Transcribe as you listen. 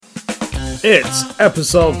It's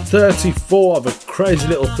episode 34 of a crazy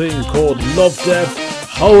little thing called Love, Death,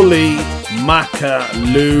 Holi, Maca,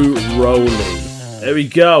 Lou, Roly. There we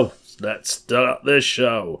go. Let's start the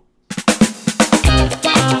show.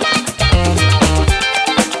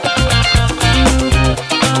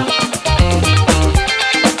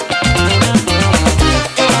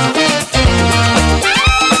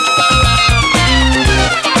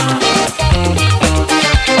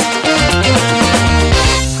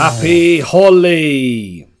 Happy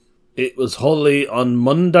Holi! It was Holi on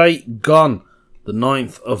Monday gone, the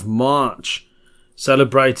 9th of March.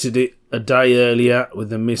 Celebrated it a day earlier with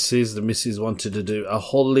the missus. The missus wanted to do a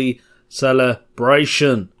Holi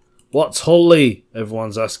celebration. What's Holi?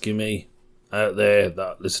 Everyone's asking me out there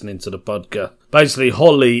that listening to the podcast. Basically,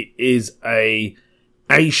 Holi is a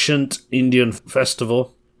ancient Indian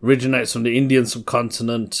festival. Originates from the Indian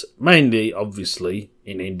subcontinent, mainly, obviously,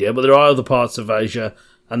 in India, but there are other parts of Asia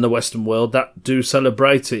and the Western world that do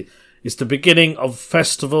celebrate it. It's the beginning of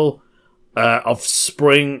festival of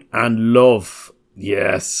spring and love.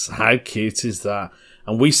 Yes, how cute is that?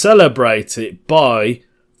 And we celebrate it by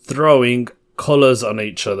throwing colours on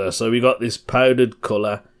each other. So we got this powdered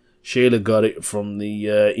colour. Sheila got it from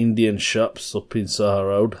the Indian shops up in Soho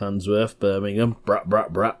Road, Handsworth, Birmingham. Brat,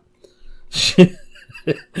 brat, brat.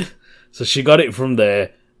 So she got it from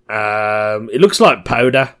there. It looks like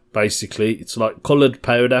powder. Basically, it's like coloured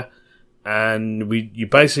powder, and you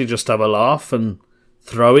basically just have a laugh and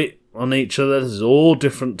throw it on each other. There's all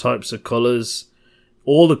different types of colours.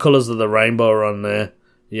 All the colours of the rainbow are on there.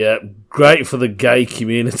 Yeah, great for the gay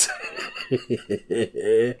community.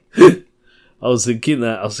 I was thinking,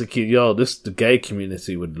 yo, the gay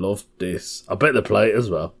community would love this. I bet they play it as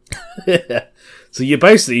well. So you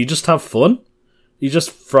just have fun. You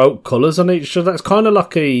just throw colours on each other. It's kind of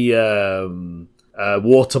like a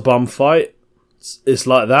water bomb fight. It's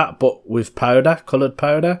like that, but with powder, coloured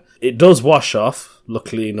powder. It does wash off,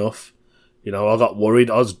 luckily enough. You know, I got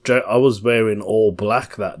worried. I was wearing all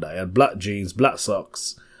black that day. I had black jeans, black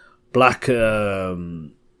socks, black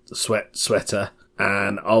sweater,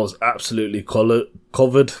 and I was absolutely coloured. I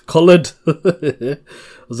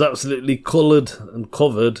was absolutely coloured and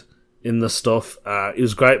covered in the stuff. It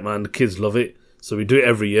was great, man. The kids love it. So we do it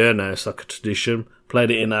every year now. It's like a tradition.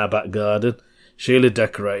 Played it in our back garden. Sheila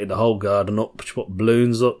decorated the whole garden up. She put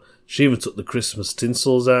balloons up. She even took the Christmas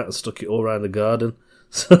tinsels out and stuck it all around the garden.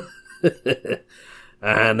 So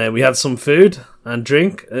and then we had some food and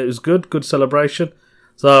drink. It was good celebration.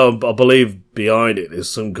 So I believe behind it there's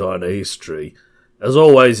some kind of history. As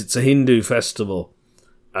always, it's a Hindu festival.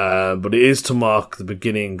 But it is to mark the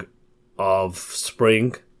beginning of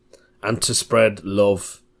spring and to spread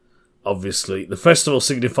love. Obviously, the festival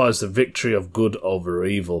signifies the victory of good over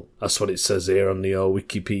evil. That's what it says here on the old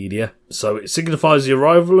Wikipedia. So it signifies the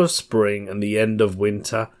arrival of spring and the end of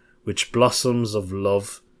winter, which blossoms of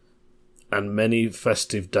love and many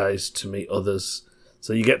festive days to meet others.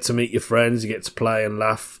 So you get to meet your friends, you get to play and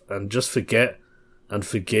laugh and just forget and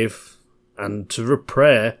forgive and to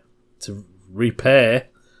repair,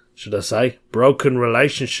 should I say, broken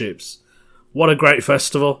relationships. What a great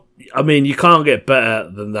festival. I mean, you can't get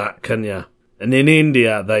better than that, can you? And in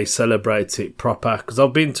India, they celebrate it proper. Because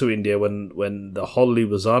I've been to India when the Holi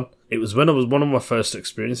was on. It was one of my first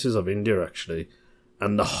experiences of India, actually.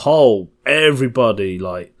 And everybody,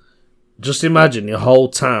 like, just imagine your whole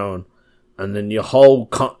town, and then your whole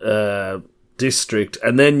district,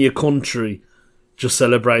 and then your country just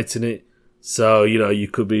celebrating it. So, you know, you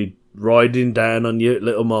could be riding down on your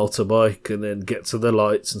little motorbike and then get to the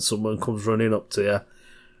lights and someone comes running up to you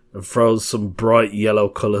and throws some bright yellow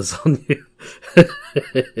colours on you.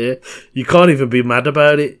 You can't even be mad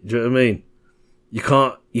about it. Do you know what I mean? You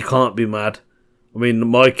can't be mad. I mean,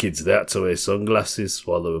 my kids, they had to wear sunglasses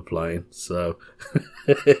while they were playing, so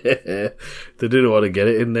they didn't want to get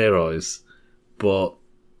it in their eyes. But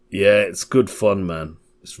yeah, it's good fun, man.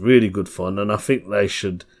 It's really good fun, and I think they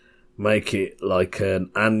should make it like an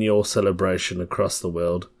annual celebration across the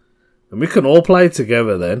world. And we can all play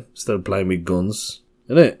together then, instead of playing with guns.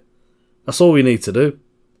 Isn't it? That's all we need to do.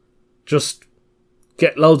 Just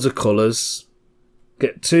get loads of colours.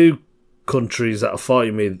 Get two countries that are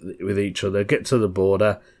fighting with each other. Get to the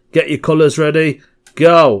border. Get your colours ready.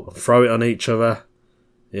 Go! Throw it on each other.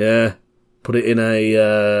 Yeah. Put it in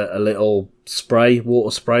a little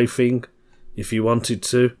water spray thing. If you wanted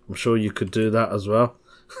to. I'm sure you could do that as well.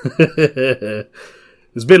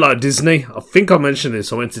 It's a bit like Disney. I think I mentioned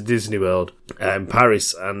this. I went to Disney World in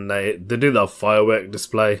Paris, and they do their firework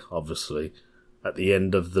display, obviously, at the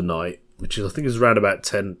end of the night, which is, I think, is around about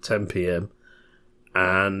 10 p.m.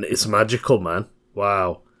 And it's magical, man.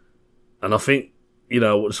 Wow. And I think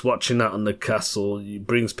just watching that on the castle, it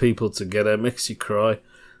brings people together, makes you cry.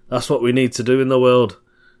 That's what we need to do in the world.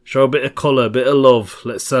 Show a bit of colour, a bit of love.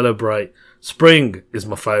 Let's celebrate. Spring is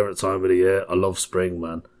my favourite time of the year. I love spring,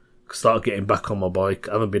 man. Start getting back on my bike.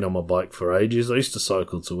 I haven't been on my bike for ages. I used to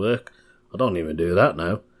cycle to work. I don't even do that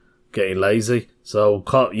now. Getting lazy. So,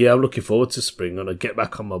 I'm looking forward to spring. I'm going to get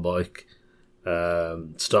back on my bike.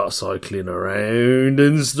 Start cycling around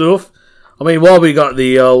and stuff. I mean, while we got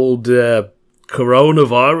the old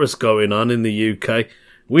coronavirus going on in the UK,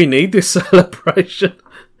 we need this celebration.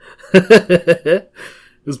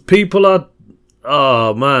 Because people are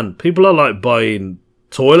like buying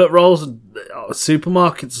toilet rolls.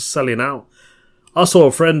 Supermarkets are selling out. I saw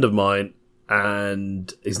a friend of mine,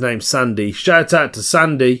 and his name's Sandy. Shout out to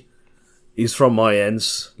Sandy. He's from my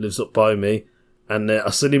ends, lives up by me. And I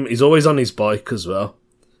seen him, he's always on his bike as well.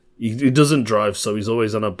 He doesn't drive, so he's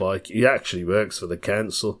always on a bike. He actually works for the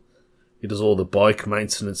council. He does all the bike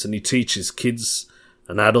maintenance, and he teaches kids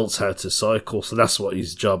and adults how to cycle. So that's what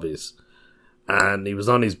his job is. And he was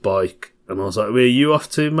on his bike, and I was like, where are you off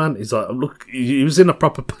to, man? He's like, look, he was in a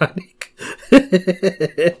proper panic. He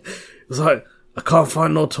was like, I can't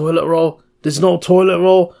find no toilet roll. There's no toilet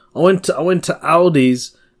roll. I went to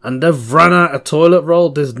Aldi's, and they've run out of toilet roll.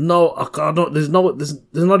 There's not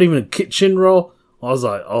even a kitchen roll. I was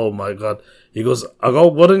like, oh my God. He goes, why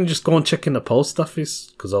don't you just go and check in the post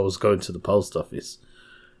office? Because I was going to the post office.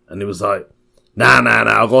 And he was like, nah,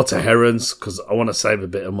 I'll go to Heron's because I want to save a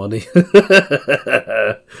bit of money.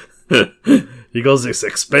 He goes, it's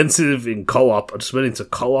expensive in Co-op. I just went into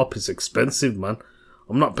Co-op. It's expensive, man.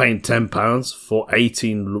 I'm not paying £10 for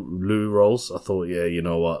 18 loo rolls. I thought, yeah, you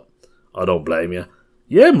know what? I don't blame you.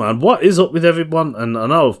 Yeah, man, what is up with everyone? And I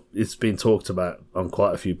know it's been talked about on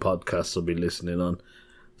quite a few podcasts I've been listening on.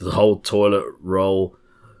 The whole toilet roll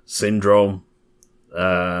syndrome.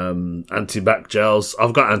 Antibac gels.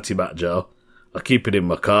 I've got antibac gel. I keep it in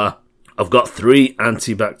my car. I've got 3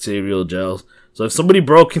 antibacterial gels. So if somebody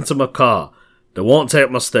broke into my car, they won't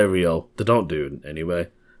take my stereo. They don't do it anyway.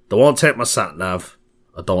 They won't take my sat-nav.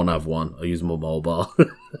 I don't have one. I use my mobile.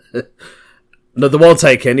 No, they won't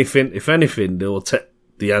take anything. If anything, they will take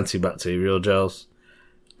the antibacterial gels.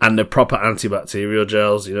 And the proper antibacterial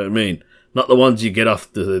gels, you know what I mean? Not the ones you get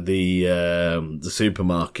off the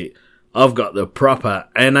supermarket. I've got the proper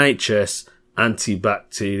NHS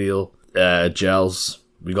antibacterial gels.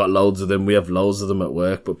 We got loads of them. We have loads of them at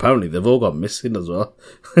work, but apparently they've all gone missing as well.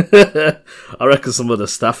 I reckon some of the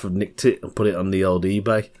staff have nicked it and put it on the old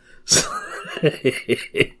eBay.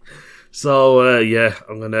 So yeah,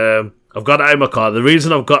 I've got that in my car. The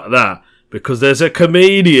reason I've got that, because there's a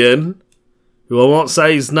comedian who I won't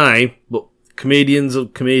say his name, but comedians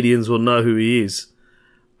will know who he is.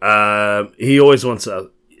 He always wants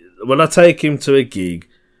to, when I take him to a gig,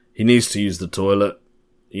 he needs to use the toilet.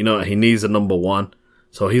 You know, he needs a number one.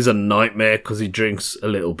 So he's a nightmare because he drinks a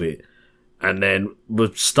little bit. And then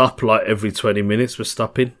we'll stop like every 20 minutes, we're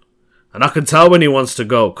stopping. And I can tell when he wants to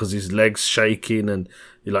go because his leg's shaking and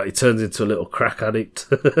he turns into a little crack addict.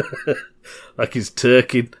 Like he's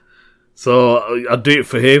turking. So I do it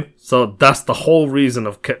for him. So that's the whole reason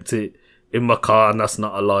I've kept it in my car, and that's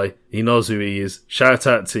not a lie. He knows who he is. Shout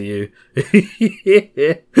out to you.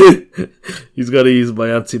 He's got to use my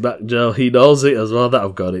antibac gel. He knows it as well that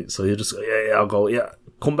I've got it. So you just, yeah, I'll go, yeah,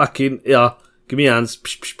 come back in. Yeah, give me hands.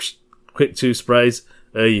 Psh, psh, psh. Quick 2 sprays.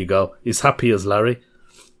 There you go. He's happy as Larry,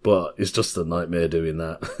 but it's just a nightmare doing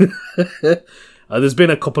that. There's been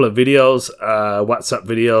a couple of videos, WhatsApp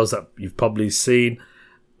videos that you've probably seen.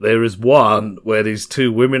 There is one where these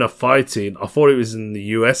 2 women are fighting. I thought it was in the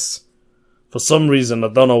US. For some reason, I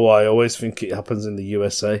don't know why, I always think it happens in the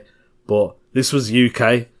USA. But this was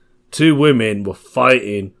UK. 2 women were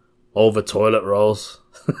fighting over toilet rolls.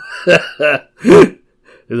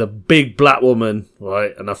 There's a big black woman,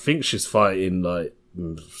 right? And I think she's fighting,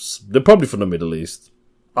 they're probably from the Middle East.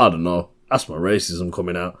 I don't know. That's my racism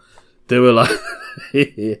coming out. They were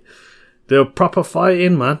they were proper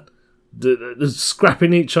fighting, man. They're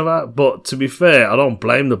scrapping each other. But to be fair, I don't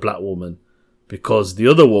blame the black woman. Because the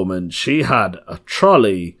other woman, she had a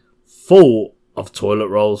trolley full of toilet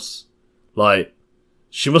rolls.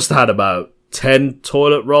 She must have had about 10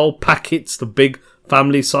 toilet roll packets, the big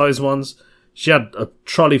family size ones. She had a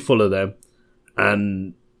trolley full of them.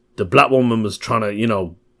 And the black woman was trying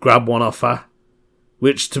to, grab one off her.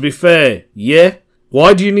 Which, to be fair, yeah.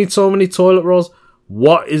 Why do you need so many toilet rolls?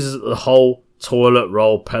 What is the whole toilet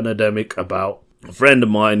roll pandemic about? A friend of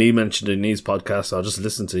mine, he mentioned in his podcast, I just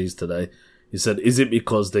listened to his today. He said, is it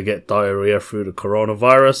because they get diarrhea through the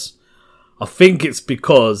coronavirus? I think it's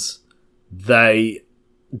because they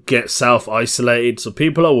get self-isolated. So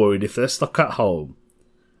people are worried if they're stuck at home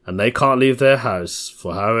and they can't leave their house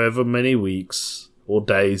for however many weeks or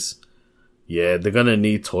days, yeah, they're going to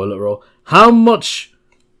need toilet roll. How much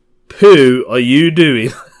poo are you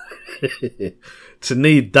doing to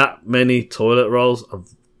need that many toilet rolls? I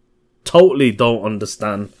totally don't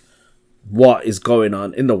understand what is going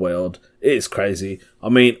on in the world. It's crazy. I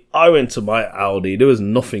mean, I went to my Aldi. There was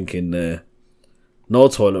nothing in there. No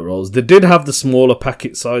toilet rolls. They did have the smaller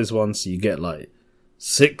packet size ones, so you get like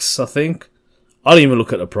 6, I think. I didn't even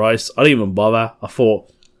look at the price. I didn't even bother. I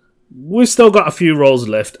thought, we've still got a few rolls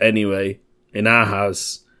left anyway in our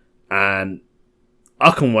house, and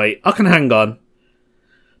I can wait. I can hang on.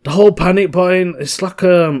 The whole panic buying, it's like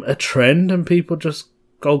a trend, and people just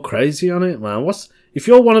go crazy on it, man. If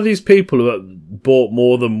you're one of these people who have bought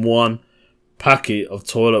more than one packet of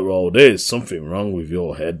toilet roll, there's something wrong with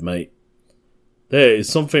your head, mate. There is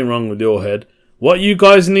something wrong with your head. What you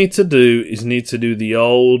guys need to do is the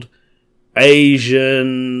old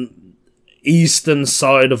Asian, Eastern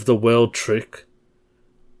side of the world trick.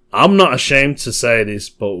 I'm not ashamed to say this,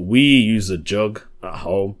 but we use a jug at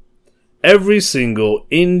home. Every single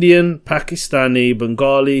Indian, Pakistani,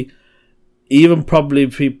 Bengali, even probably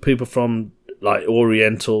people from like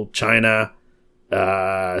Oriental, China,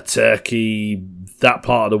 Turkey, that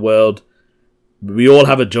part of the world, we all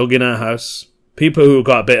have a jug in our house. People who've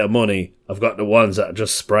got a bit of money have got the ones that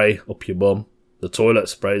just spray up your bum. The toilet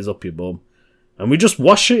sprays up your bum. And we just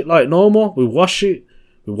wash it like normal. We wash it.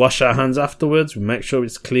 We wash our hands afterwards. We make sure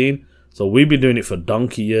it's clean. So we've been doing it for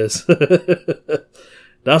donkey years.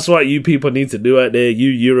 That's what you people need to do out there. You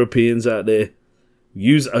Europeans out there.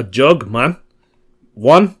 Use a jug, man.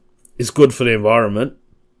 1, it's good for the environment.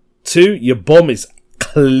 2, your bum is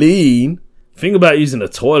clean. Thing about using a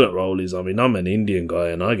toilet roll is, I mean, I'm an Indian guy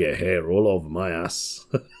and I get hair all over my ass.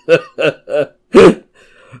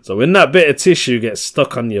 So when that bit of tissue gets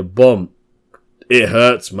stuck on your bum, it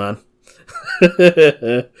hurts, man.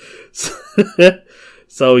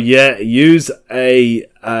 So yeah, use a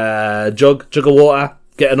jug of water.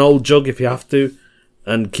 Get an old jug if you have to,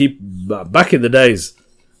 and keep. Back in the days,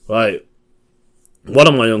 right? One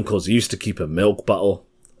of my uncles used to keep a milk bottle,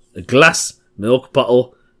 a glass milk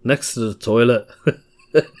bottle, next to the toilet.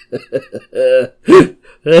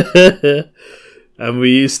 And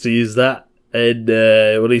we used to use that. And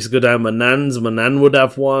when I used to go down my nan's, my nan would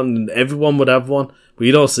have one, and everyone would have one. But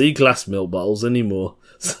you don't see glass milk bottles anymore.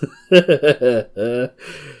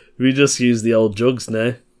 We just use the old jugs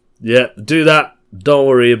now. Yeah, do that. Don't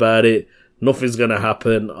worry about it. Nothing's going to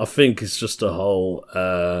happen. I think it's just a whole,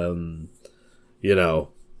 you know,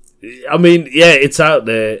 I mean, yeah, it's out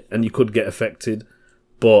there and you could get affected,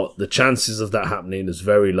 but the chances of that happening is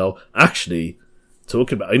very low. Actually,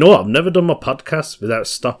 talking about, you know what? I've never done my podcast without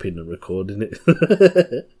stopping and recording it.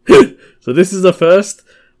 So this is the first.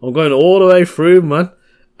 I'm going all the way through, man.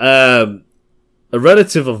 A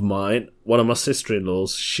relative of mine, one of my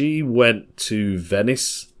sister-in-laws, she went to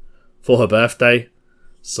Venice for her birthday.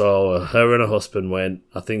 So her and her husband went.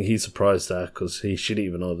 I think he surprised her because she didn't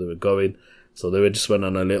even know they were going. So they just went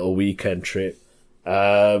on a little weekend trip.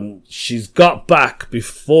 She got back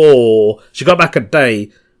a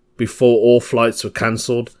day before all flights were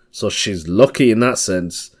cancelled. So she's lucky in that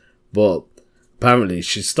sense. But apparently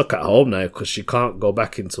she's stuck at home now because she can't go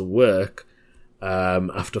back into work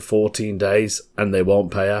after 14 days and they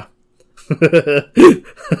won't pay her.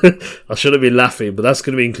 I should have been laughing, but that's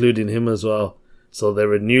going to be including him as well. So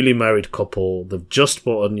they're a newly married couple. They've just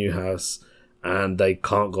bought a new house and they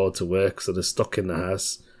can't go to work, so they're stuck in the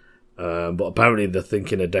house. But apparently they're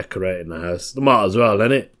thinking of decorating the house. They might as well,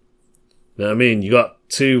 innit? You know what I mean? You got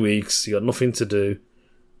 2 weeks, you got nothing to do.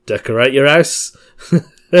 Decorate your house.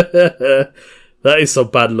 That is some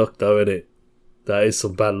bad luck though, isn't it? That is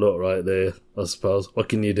some bad luck right there, I suppose. What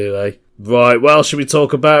can you do, eh? Right, well, should we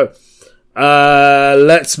talk about...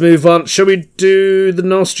 let's move on. Shall we do the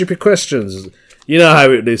no stupid questions? You know how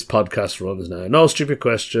this podcast runs now. No stupid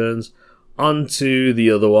questions. On to the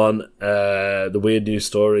other one, the weird news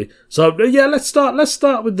story. So yeah, let's start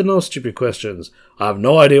with the no stupid questions. I have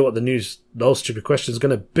no idea what the no stupid question is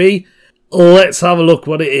going to be. Let's have a look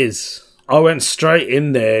what it is. I went straight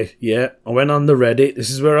in there. Yeah, I went on the Reddit. This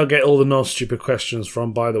is where I get all the no stupid questions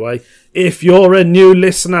from, by the way. If you're a new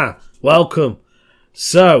listener, welcome.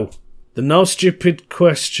 So, the no stupid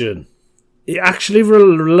question. It actually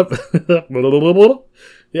relates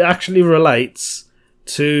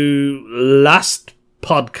to last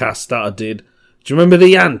podcast that I did. Do you remember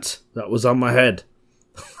the ant that was on my head?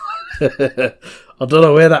 I don't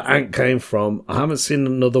know where that ant came from. I haven't seen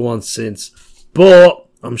another one since, but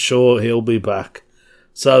I'm sure he'll be back.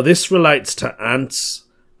 So this relates to ants,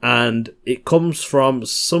 and it comes from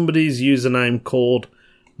somebody's username called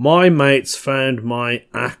My mates found my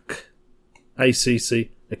ACC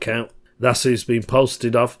account. That's who's been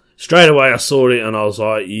posted off. Straight away I saw it and I was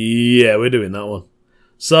like, yeah, we're doing that one.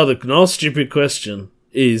 So the no stupid question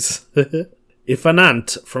is, if an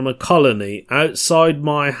ant from a colony outside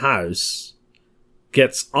my house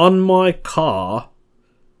gets on my car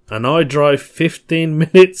and I drive 15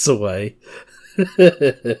 minutes away,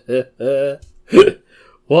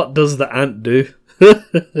 what does the ant do?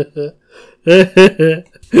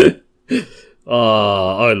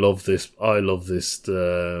 I love this. I love this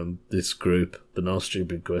group, the No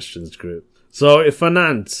Stupid Questions group. So if an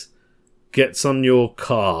ant gets on your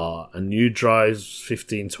car and you drive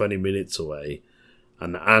 15-20 minutes away,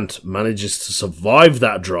 and the ant manages to survive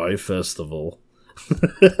that drive, first of all,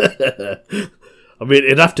 I mean,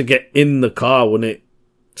 it'd have to get in the car, wouldn't it,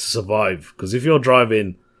 to survive? Because if you're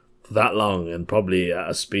driving for that long and probably at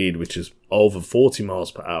a speed which is over 40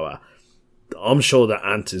 miles per hour, I'm sure that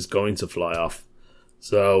ant is going to fly off.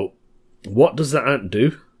 So, what does the ant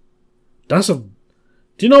do? Do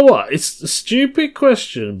you know what? It's a stupid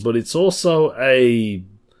question, but it's also a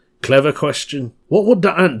clever question. What would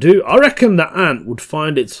the ant do? I reckon the ant would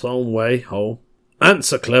find its own way home.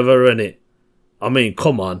 Ants are clever, innit? I mean,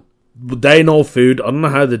 come on. They know food. I don't know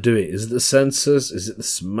how they do it. Is it the sensors? Is it the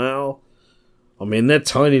smell? I mean, they're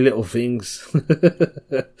tiny little things.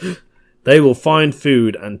 They will find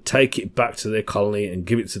food and take it back to their colony and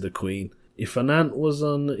give it to the queen. If I was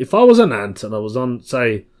an ant and I was on,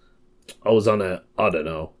 say, I was on a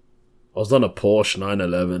Porsche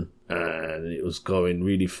 911 and it was going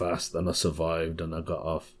really fast and I survived and I got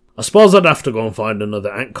off. I suppose I'd have to go and find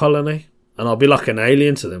another ant colony and I'll be like an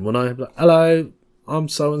alien to them, wouldn't I? Like, hello, I'm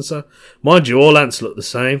so-and-so. Mind you, all ants look the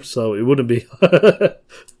same, so it wouldn't be, it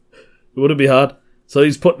wouldn't be hard. So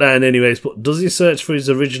he's put down anyways, but does he search for his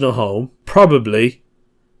original home? Probably.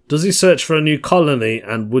 Does he search for a new colony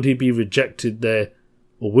and would he be rejected there?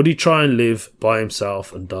 Or would he try and live by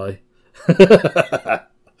himself and die?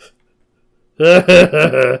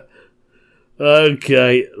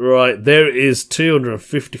 Okay, right. There is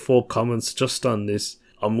 254 comments just on this.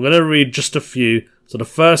 I'm going to read just a few. So the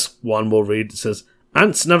first one we'll read, it says,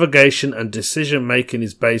 ants' navigation and decision making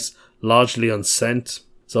is based largely on scent.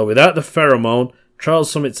 So without the pheromone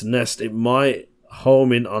trails from its nest, it might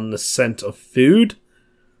home in on the scent of food.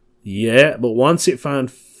 Yeah, but once it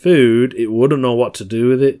found food, it wouldn't know what to do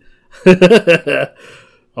with it.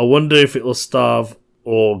 I wonder if it will starve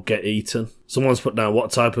or get eaten. Someone's put down,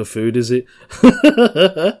 what type of food is it?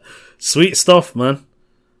 Sweet stuff, man.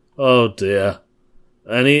 Oh dear.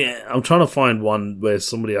 I'm trying to find one where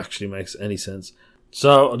somebody actually makes any sense.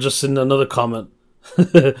 So, just seen another comment.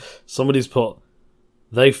 Somebody's put,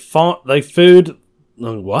 the food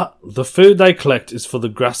they collect is for the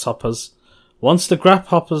grasshoppers. Once the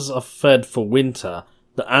grasshoppers are fed for winter,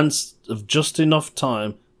 the ants have just enough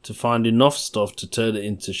time to find enough stuff to turn it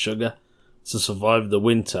into sugar to survive the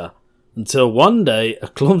winter, until one day a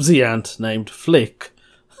clumsy ant named Flick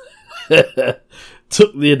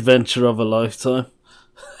took the adventure of a lifetime.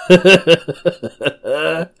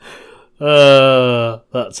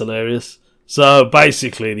 That's hilarious. So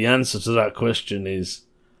basically the answer to that question is,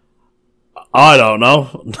 I don't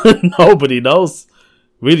know. Nobody knows.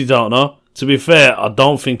 Really don't know. To be fair, I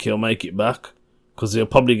don't think he'll make it back, because he'll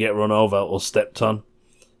probably get run over or stepped on.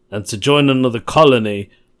 And to join another colony,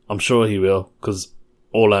 I'm sure he will, because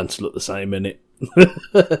all ants look the same, innit?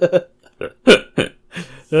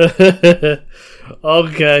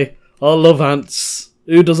 Okay, I love ants.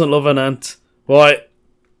 Who doesn't love an ant? Right,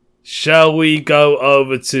 shall we go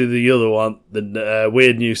over to the other one, the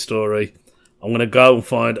weird news story? I'm going to go and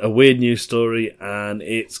find a weird news story, and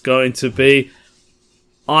it's going to be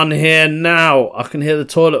on here now. I can hear the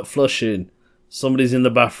toilet flushing. Somebody's in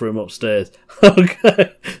the bathroom upstairs.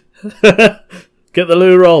 Okay. Get the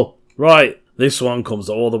loo roll. Right. This one comes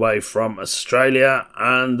all the way from Australia,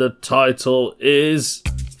 and the title is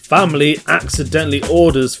Family Accidentally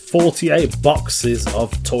Orders 48 Boxes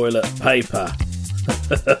of Toilet Paper.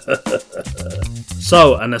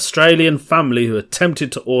 So, an Australian family who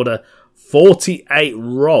attempted to order 48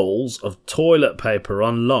 rolls of toilet paper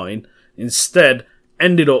online instead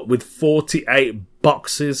ended up with 48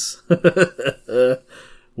 boxes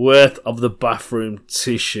worth of the bathroom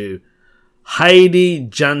tissue. Heidi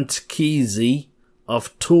Jantkizi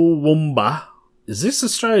of Toowoomba. Is this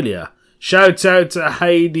Australia? Shout out to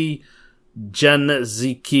Heidi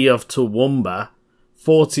Janziki of Toowoomba.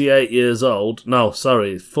 48 years old. No,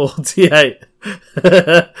 sorry, 48.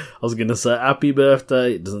 I was going to say happy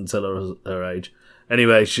birthday. It doesn't tell her age.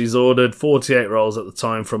 Anyway, she's ordered 48 rolls at the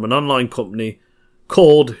time from an online company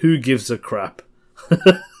called Who Gives a Crap.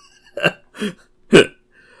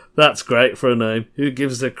 That's great for a name.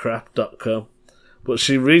 Whogivesacrap.com. But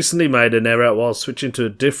she recently made an error while switching to a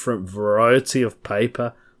different variety of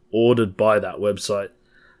paper ordered by that website.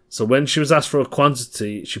 So when she was asked for a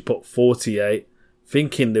quantity, she put 48,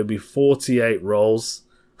 thinking there'd be 48 rolls.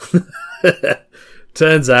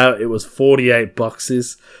 Turns out it was 48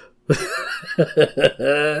 boxes.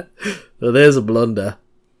 Well, there's a blunder.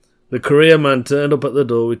 The courier man turned up at the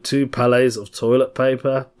door with 2 pallets of toilet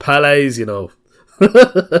paper. Pallets, you know.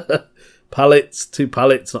 Pallets, 2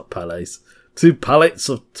 pallets, not pallets. 2 pallets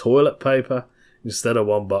of toilet paper instead of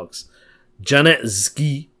 1 box. Janet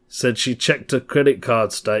Zki said she checked her credit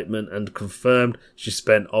card statement and confirmed she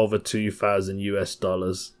spent over 2,000 US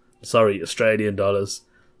dollars. Sorry, Australian dollars.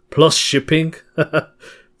 Plus shipping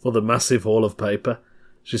for the massive haul of paper.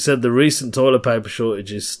 She said the recent toilet paper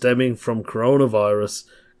shortages stemming from coronavirus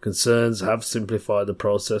concerns have simplified the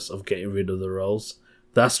process of getting rid of the rolls.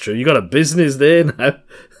 That's true. You got a business there now.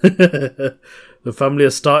 The family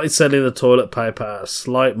has started selling the toilet paper at a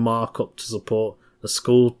slight markup to support a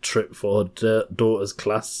school trip for her daughter's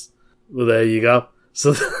class. Well, there you go.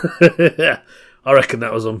 So I reckon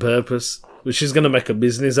that was on purpose. But she's going to make a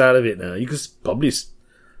business out of it now. You could probably...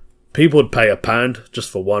 People would pay £1 just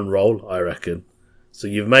for 1 roll, I reckon. So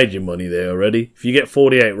you've made your money there already. If you get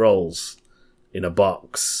 48 rolls in a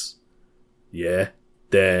box, yeah,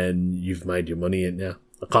 then you've made your money in there.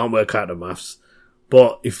 I can't work out the maths.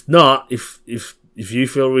 But if not, if you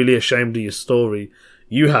feel really ashamed of your story,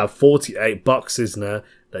 you have 48 boxes now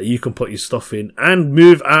that you can put your stuff in and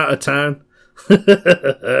move out of town.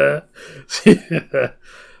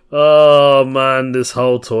 Oh man, this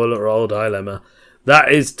whole toilet roll dilemma.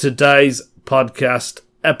 That is today's podcast,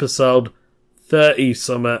 episode 30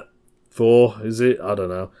 summit 4, is it? I don't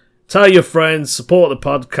know. Tell your friends, support the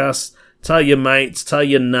podcast, tell your mates, tell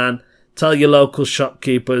your nan, tell your local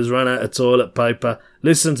shopkeeper who's run out of toilet paper.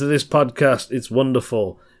 Listen to this podcast, it's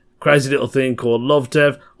wonderful. Crazy little thing called Love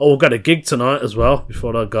Dev. Oh, we've got a gig tonight as well,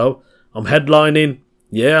 before I go. I'm headlining.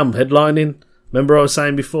 Yeah, I'm headlining. Remember I was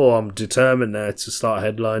saying before, I'm determined now to start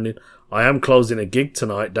headlining. I am closing a gig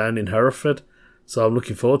tonight down in Hereford. So I'm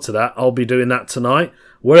looking forward to that. I'll be doing that tonight.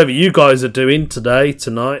 Whatever you guys are doing today,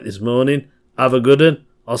 tonight, this morning, have a good one.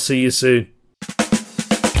 I'll see you soon.